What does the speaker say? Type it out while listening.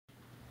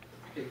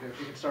If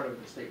you can start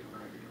with the statement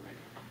whenever you're ready.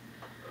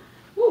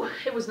 Whew,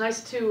 it was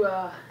nice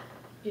to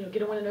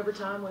get a win in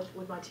overtime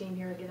with my team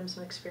here and get them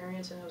some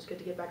experience, and it was good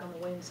to get back on the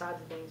winning side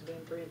of things,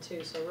 being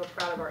 3-2. So real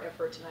proud of our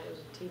effort tonight. It was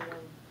a team win,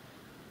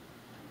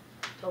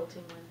 total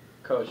team win.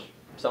 Coach,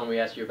 something we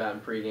asked you about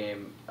in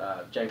pregame,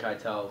 Jen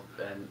Keitel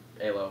and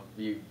Alo,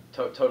 you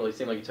totally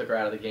seemed like you took her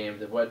out of the game.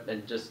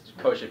 And just,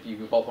 Coach, if you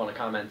both want to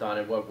comment on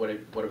it, what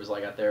it was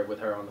like out there with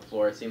her on the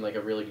floor. It seemed like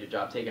a really good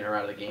job taking her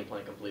out of the game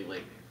plan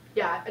completely.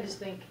 Yeah, I just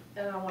think,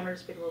 and I want her to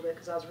speak a little bit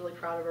because I was really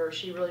proud of her.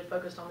 She really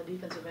focused on the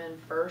defensive end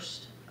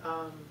first,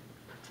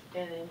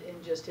 and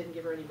just didn't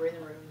give her any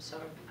breathing room. So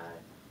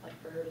I'd like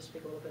for her to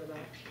speak a little bit about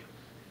it.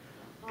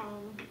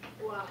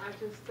 Well, I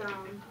just,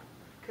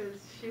 because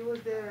she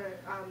was the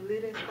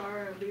leading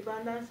scorer and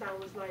rebounder, so I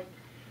was like,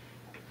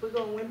 if we're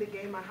going to win the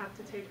game, I have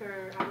to take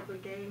her out of the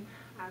game.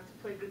 I have to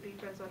play good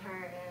defense on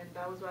her, and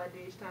that was what I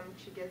did each time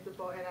she gets the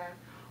ball. And I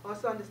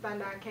also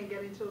understand that I can't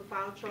get into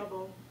foul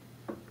trouble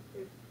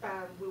if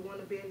we want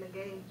to be in the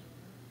game.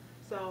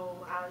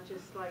 So I'll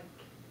just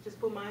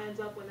put my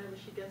hands up whenever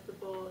she gets the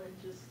ball and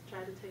just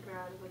try to take her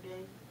out of the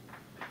game.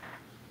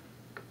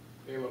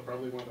 Alo,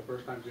 probably one of the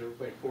first times you ever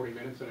played 40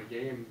 minutes in a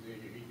game.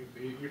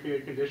 You feel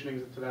your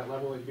conditioning to that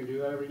level that you can do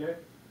that every day?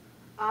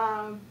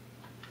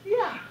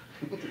 Yeah.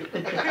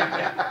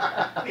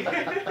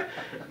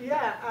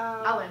 Yeah.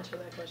 I'll answer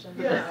that question.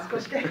 Yes.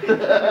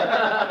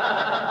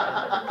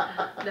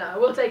 No,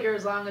 we'll take her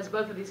as long as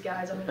both of these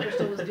guys. I mean,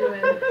 Krystal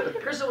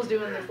was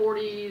doing the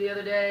 40 the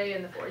other day,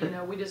 and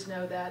we just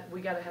know that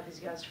we got to have these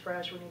guys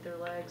fresh. We need their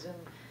legs, and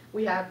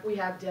we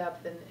have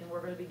depth, and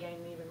we're going to be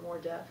gaining even more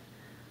depth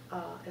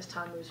as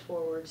time moves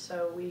forward.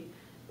 So we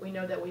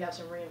know that we have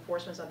some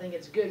reinforcements. I think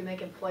it's good, and they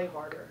can play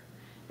harder.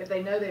 If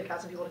they know they've got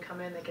some people to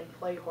come in, they can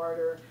play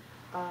harder.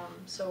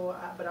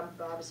 But I'm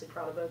obviously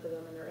proud of both of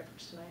them and their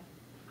efforts tonight.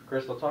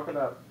 Krystal, talk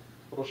about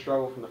a little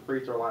struggle from the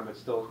free throw line, but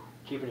still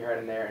keeping your head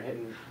in there and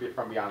hitting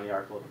from beyond the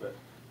arc a little bit.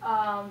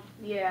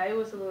 Yeah, it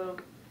was a little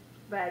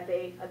bad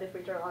day at the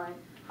free throw line.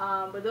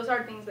 But those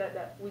are things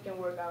that we can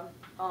work out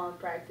on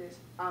practice.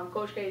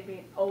 Coach K has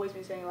always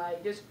been saying,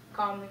 like, just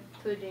come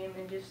to the gym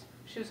and just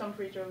shoot some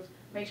free throws.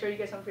 Make sure you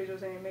get some free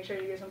throws in. Make sure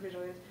you get some free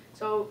throws in.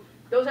 So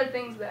those are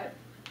things that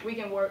we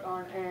can work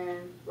on.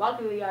 And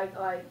luckily,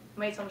 I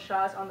made some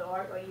shots on the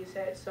arc, like you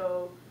said.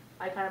 So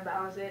I kind of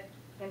balanced it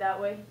in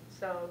that way.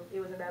 So it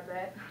wasn't that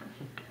bad.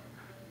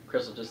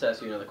 Krystal, just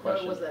ask you another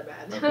question. No, it wasn't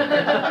that bad.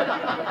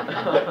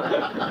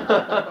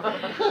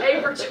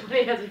 8 for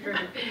 20 as a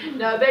cricket.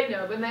 No, they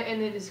know,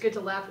 and it's good to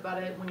laugh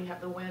about it when you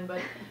have the win.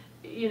 But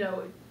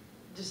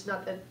just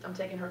not that I'm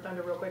taking her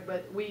thunder real quick,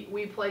 but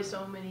we play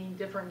so many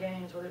different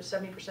games. Whether it's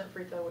 70%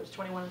 free throw, whether it's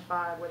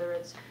 21-5, whether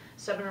it's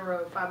 7 in a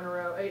row, 5 in a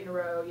row, 8 in a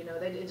row.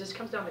 It just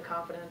comes down to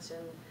confidence,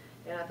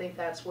 and I think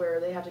that's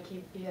where they have to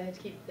keep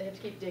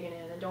digging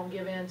in and don't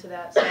give in to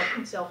that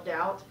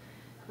self-doubt.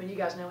 I mean, you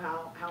guys know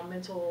how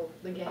mental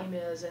the game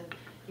is, and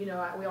we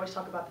always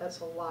talk about that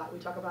a lot. We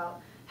talk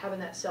about having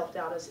that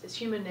self-doubt. It's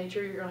human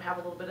nature. You're going to have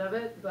a little bit of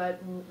it, but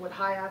with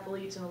high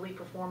athletes and elite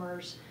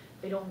performers,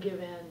 they don't give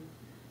in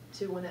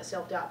to when that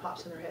self-doubt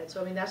pops in their head.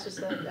 So I mean, that's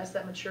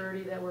that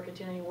maturity that we're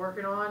continuing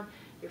working on.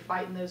 You're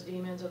fighting those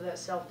demons of that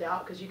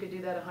self-doubt because you could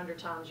do that 100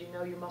 times. You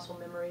know your muscle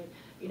memory.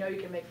 You know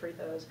you can make free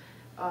throws.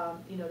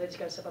 They just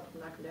got to step up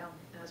and knock them down.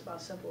 And it's about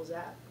as simple as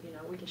that.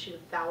 We can shoot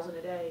 1,000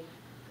 a day.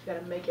 You got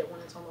to make it when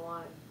it's on the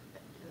line.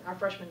 And our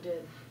freshman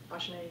did.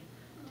 Ashnae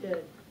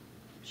did.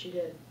 She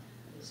did.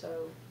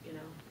 So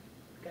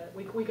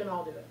we can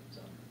all do it.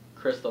 So.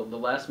 Krystal, the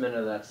last minute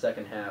of that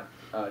second half,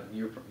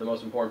 you're the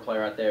most important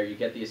player out there. You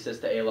get the assist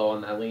to Alo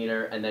on that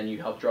leaner, and then you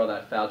help draw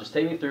that foul. Just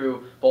take me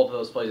through both of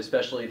those plays,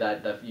 especially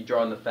that you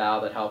draw in the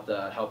foul that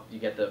helped you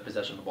get the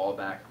possession of the ball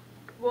back.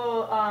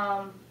 Well,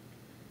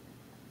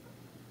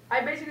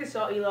 I basically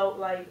saw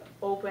Elo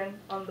open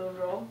on the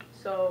roll.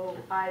 So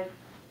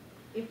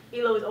if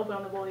Elo is open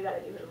on the ball, you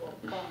gotta give her the ball.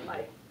 Come on,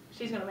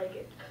 she's gonna make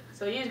it.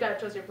 So you just gotta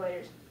trust your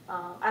players.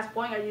 As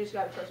point guard, you just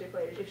gotta trust your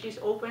players. If she's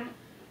open,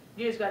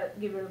 you just gotta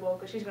give her the ball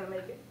because she's gonna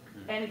make it.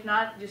 And if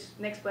not, just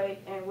next play,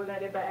 and we're gonna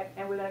get back,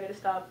 and we're gonna get a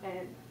stop,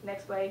 and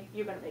next play,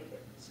 you're gonna make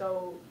it.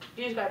 So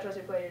you just gotta trust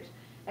your players.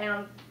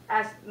 And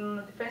as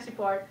the defensive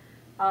part,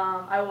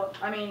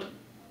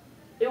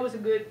 it was a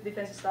good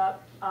defensive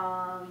stop.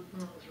 Really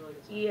good.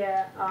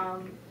 Yeah.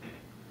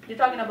 You're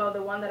talking about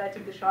the one that I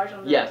took the charge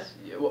on. Yes.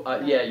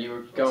 Yeah, you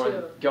were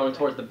going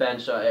towards the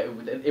bench.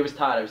 It was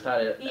tied. It was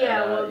tied.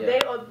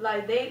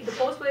 The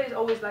post players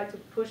always like to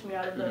push me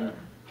out of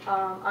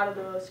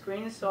the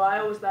screen. So I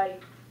always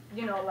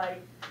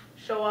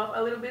show off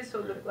a little bit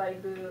so the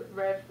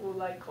ref will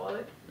call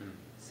it.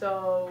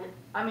 So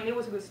it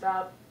was a good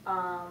stop.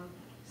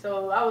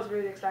 So I was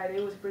really excited.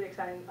 It was a pretty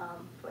exciting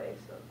play.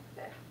 So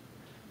yeah.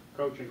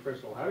 Coach and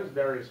Krystal, how does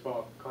Darius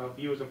Falk help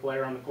you as a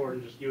player on the court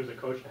and just you as a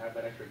coach to have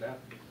that extra depth?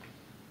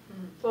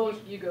 Well,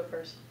 you go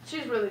first.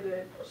 She's really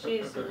good.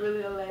 She's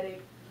really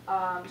athletic,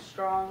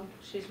 strong.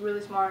 She's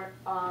really smart.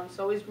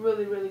 So it's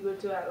really, really good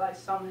to have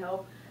some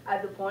help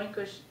at the point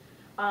because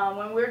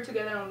when we're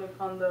together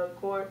on the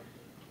court,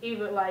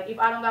 even like if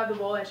I don't got the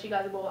ball and she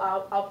got the ball,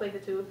 I'll play the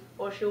two,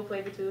 or she'll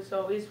play the two.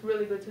 So it's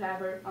really good to have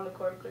her on the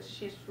court because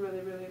she's really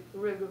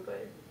good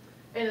player.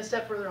 And a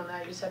step further on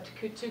that, you just have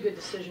two good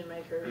decision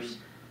makers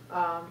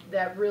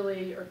that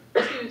really are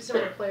two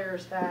similar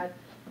players that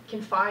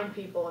can find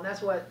people, and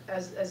that's what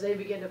as they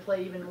begin to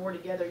play even more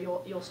together,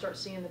 you'll start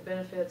seeing the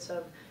benefits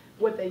of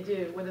what they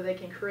do, whether they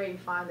can create and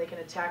find, they can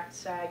attack the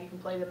sag, you can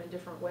play them in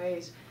different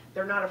ways.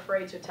 They're not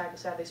afraid to attack the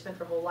sag. They spent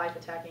their whole life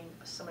attacking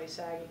somebody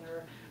sagging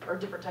or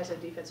different types of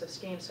defensive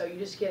schemes. So you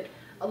just get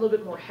a little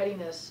bit more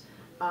headiness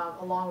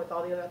along with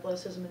all the other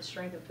athleticism and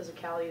strength and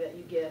physicality that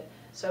you get.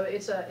 So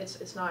it's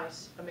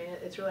nice. I mean,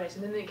 it's really nice.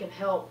 And then they can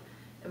help.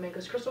 I mean,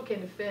 because Krystal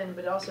can defend,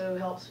 but it also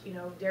helps, you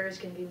know, Darius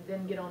can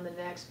then get on the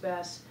next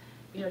best,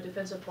 you know,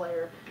 defensive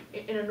player.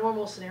 In a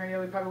normal scenario,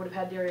 we probably would have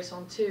had Darius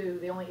on 2.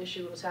 The only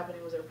issue that was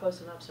happening was they were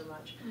posting up so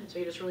much. So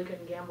you just really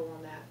couldn't gamble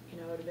on that. You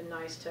know, it would have been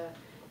nice to,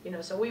 you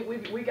know, so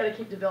we got to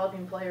keep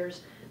developing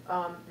players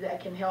that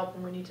can help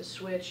when we need to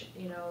switch,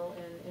 you know,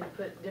 and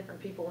put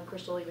different people. When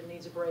Krystal even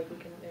needs a break, we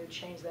can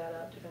change that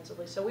up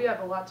defensively. So we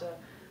have a lot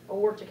of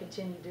work to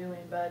continue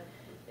doing. But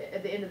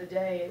at the end of the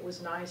day, it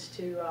was nice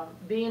to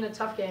be in a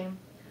tough game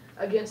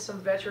against some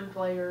veteran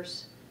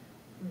players,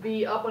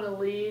 be up on a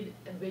lead,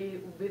 and be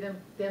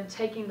them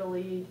taking the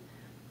lead,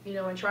 you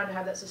know, and trying to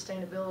have that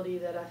sustainability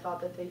that I thought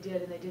that they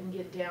did, and they didn't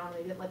get down, and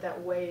they didn't let that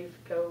wave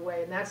go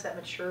away. And that's that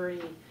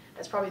maturity.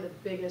 That's probably the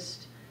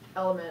biggest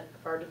element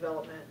of our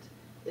development,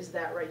 is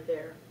that right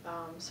there.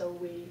 So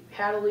we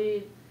had a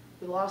lead,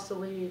 we lost the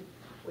lead,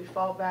 we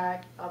fought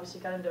back, obviously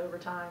got into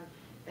overtime,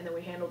 and then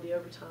we handled the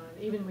overtime.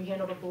 Even we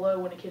handled a blow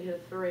when a kid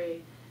hit a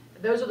 3.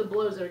 Those are the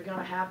blows that are going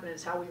to happen.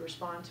 It's how we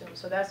respond to them.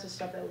 So that's the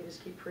stuff that we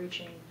just keep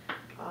preaching,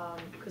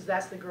 because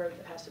that's the growth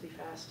that has to be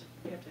fast.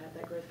 We have to have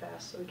that growth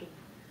fast so we can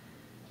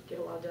get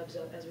a lot of dubs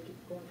up as we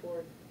keep going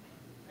forward.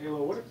 Ayla,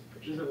 what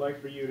is it like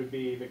for you to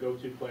be the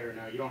go-to player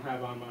now? You don't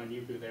have Aman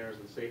Yuku there as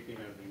the safety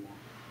net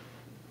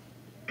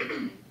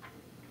anymore.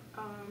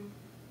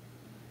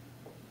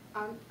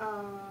 I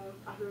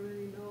don't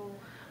really know.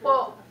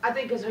 Well, I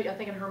think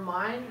in her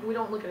mind, we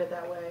don't look at it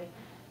that way,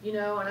 you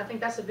know, and I think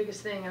that's the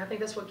biggest thing, and I think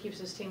that's what keeps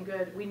this team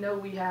good. We know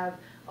we have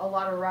a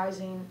lot of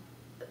rising,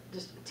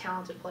 just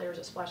talented players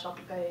that splash off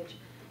the page,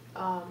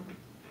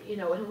 you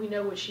know, and we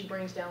know what she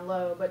brings down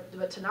low.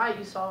 But tonight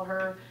you saw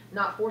her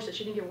not force it.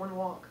 She didn't get one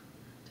walk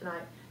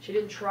tonight. She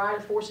didn't try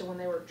to force it when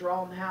they were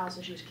drawing the house,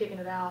 and she was kicking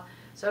it out.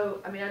 So,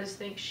 I mean, I just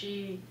think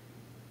she,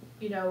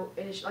 you know,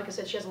 and like I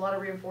said, she has a lot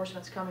of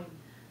reinforcements coming,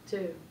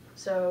 too.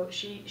 So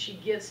she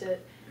gets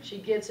it. She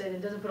gets it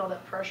and doesn't put all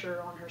that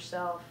pressure on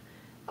herself.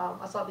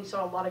 I thought we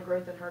saw a lot of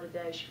growth in her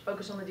today. She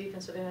focused on the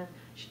defensive end.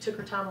 She took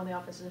her time on the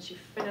offensive end. She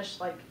finished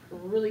like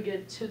really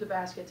good to the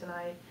basket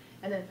tonight,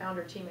 and then found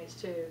her teammates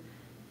too.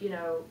 You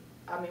know,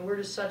 I mean, we're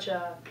just such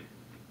a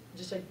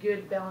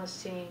good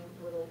balanced team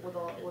with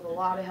a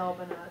lot of help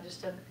and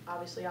just an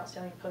obviously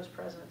outstanding post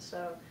presence.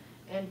 So,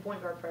 and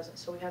point guard presence.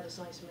 So we have this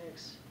nice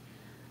mix.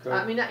 Good.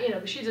 I mean, you know,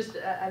 but she just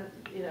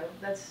you know,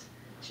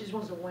 she just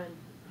wants to win.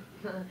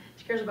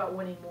 She cares about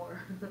winning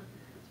more. It's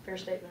a fair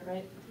statement,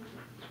 right?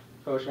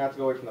 Coach, not to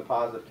go away from the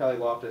positive, Kelly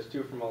Loftus,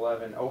 2 from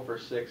 11, 0 for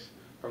 6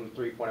 from the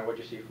three-pointer. What'd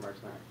you see from her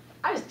tonight?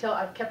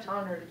 I kept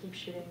telling her to keep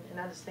shooting,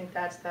 and I just think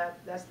that's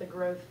the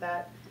growth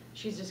that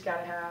she's just got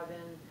to have.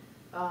 And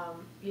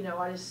you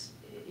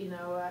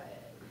know,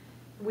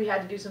 we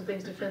had to do some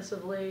things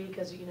defensively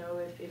because, you know,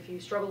 if you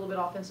struggle a little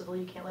bit offensively,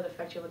 you can't let it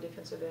affect you on the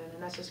defensive end,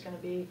 and that's just going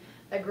to be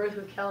that growth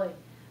with Kelly.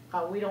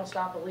 We don't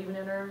stop believing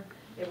in her.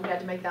 If we had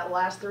to make that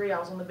last 3, I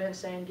was on the bench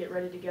saying, "Get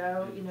ready to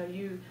go."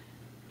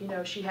 You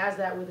know, she has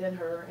that within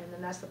her, and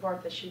then that's the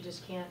part that she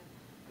just can't,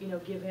 you know,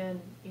 give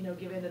in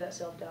to that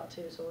self-doubt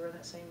too. So we're in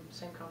that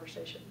same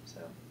conversation.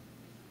 So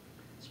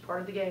it's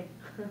part of the game.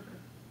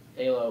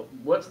 Ayla,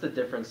 what's the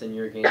difference in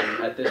your game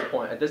at this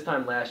point, at this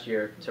time last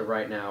year to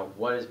right now?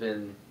 What has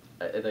been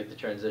like the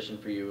transition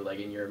for you, like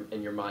in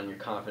your mind, your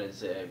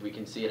confidence? We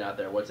can see it out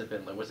there. What's it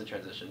been like? What's the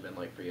transition been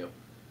like for you?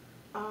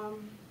 I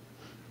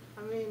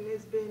mean,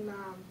 it's been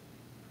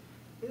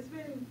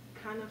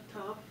kind of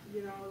tough,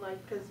 you know,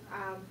 like, because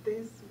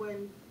things,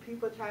 when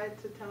people try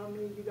to tell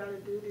me you got to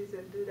do this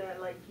and do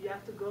that, like, you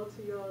have to go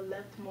to your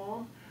left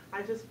more.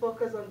 I just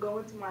focus on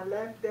going to my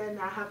left, then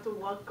I have to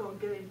work on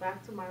getting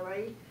back to my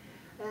right.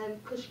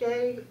 And Coach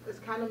K is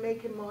kind of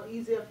making it more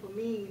easier for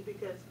me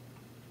because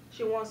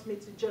she wants me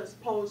to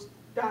just post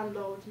down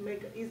low to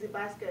make an easy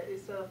basket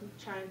instead of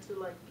trying to,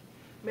 like,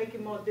 make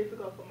it more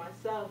difficult for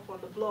myself on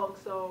the block.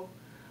 So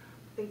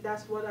I think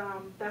that's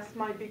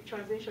my big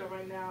transition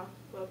right now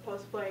for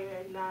post play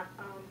and not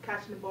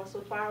catching the ball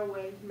so far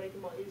away, to make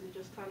it more easy,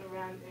 just turn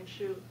around and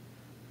shoot.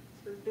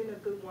 So it's been a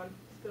good one.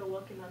 Still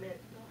working on it.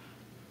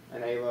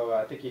 And Ayla,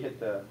 I think you hit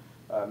the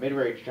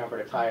mid-range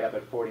jumper to tie it up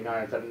at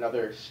 49. Is that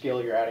another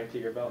skill you're adding to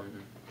your belt?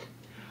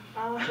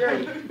 She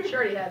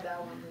already had that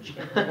one when she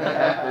came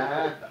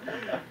in.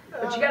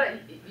 But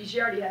she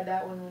already had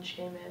that one when she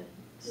came in.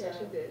 So, yeah,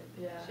 she did.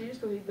 Yeah. She used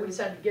to hit We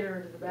decided to get her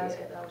into the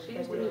basket. Yeah. That was she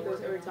used to hit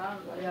those every time.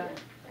 Yeah.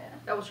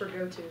 That was her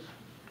go-to.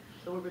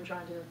 So we've been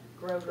trying to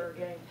grow her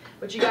game.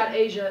 But you got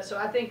Asia, so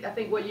I think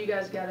what you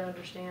guys got to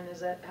understand is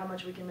that how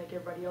much we can make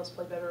everybody else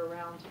play better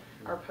around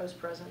our post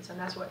presence, and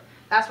that's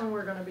when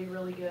we're going to be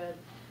really good.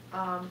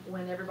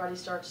 When everybody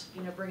starts,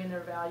 bringing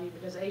their value,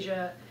 because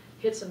Asia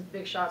hit some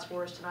big shots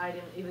for us tonight,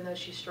 and even though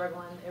she's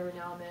struggling every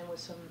now and then with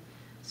some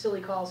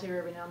silly calls here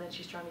every now and then,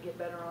 she's trying to get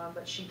better on,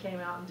 but she came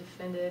out and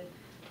defended.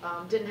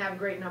 Didn't have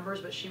great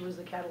numbers, but she was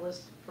the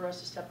catalyst for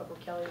us to step up where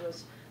Kelly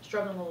was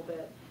struggling a little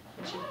bit.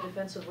 And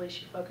defensively,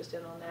 she focused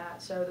in on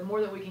that. So the more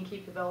that we can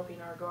keep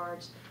developing our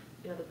guards,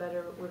 the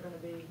better we're going to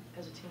be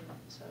as a team.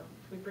 So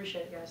we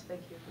appreciate it, guys.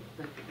 Thank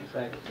you.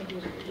 Thanks. Thank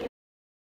you.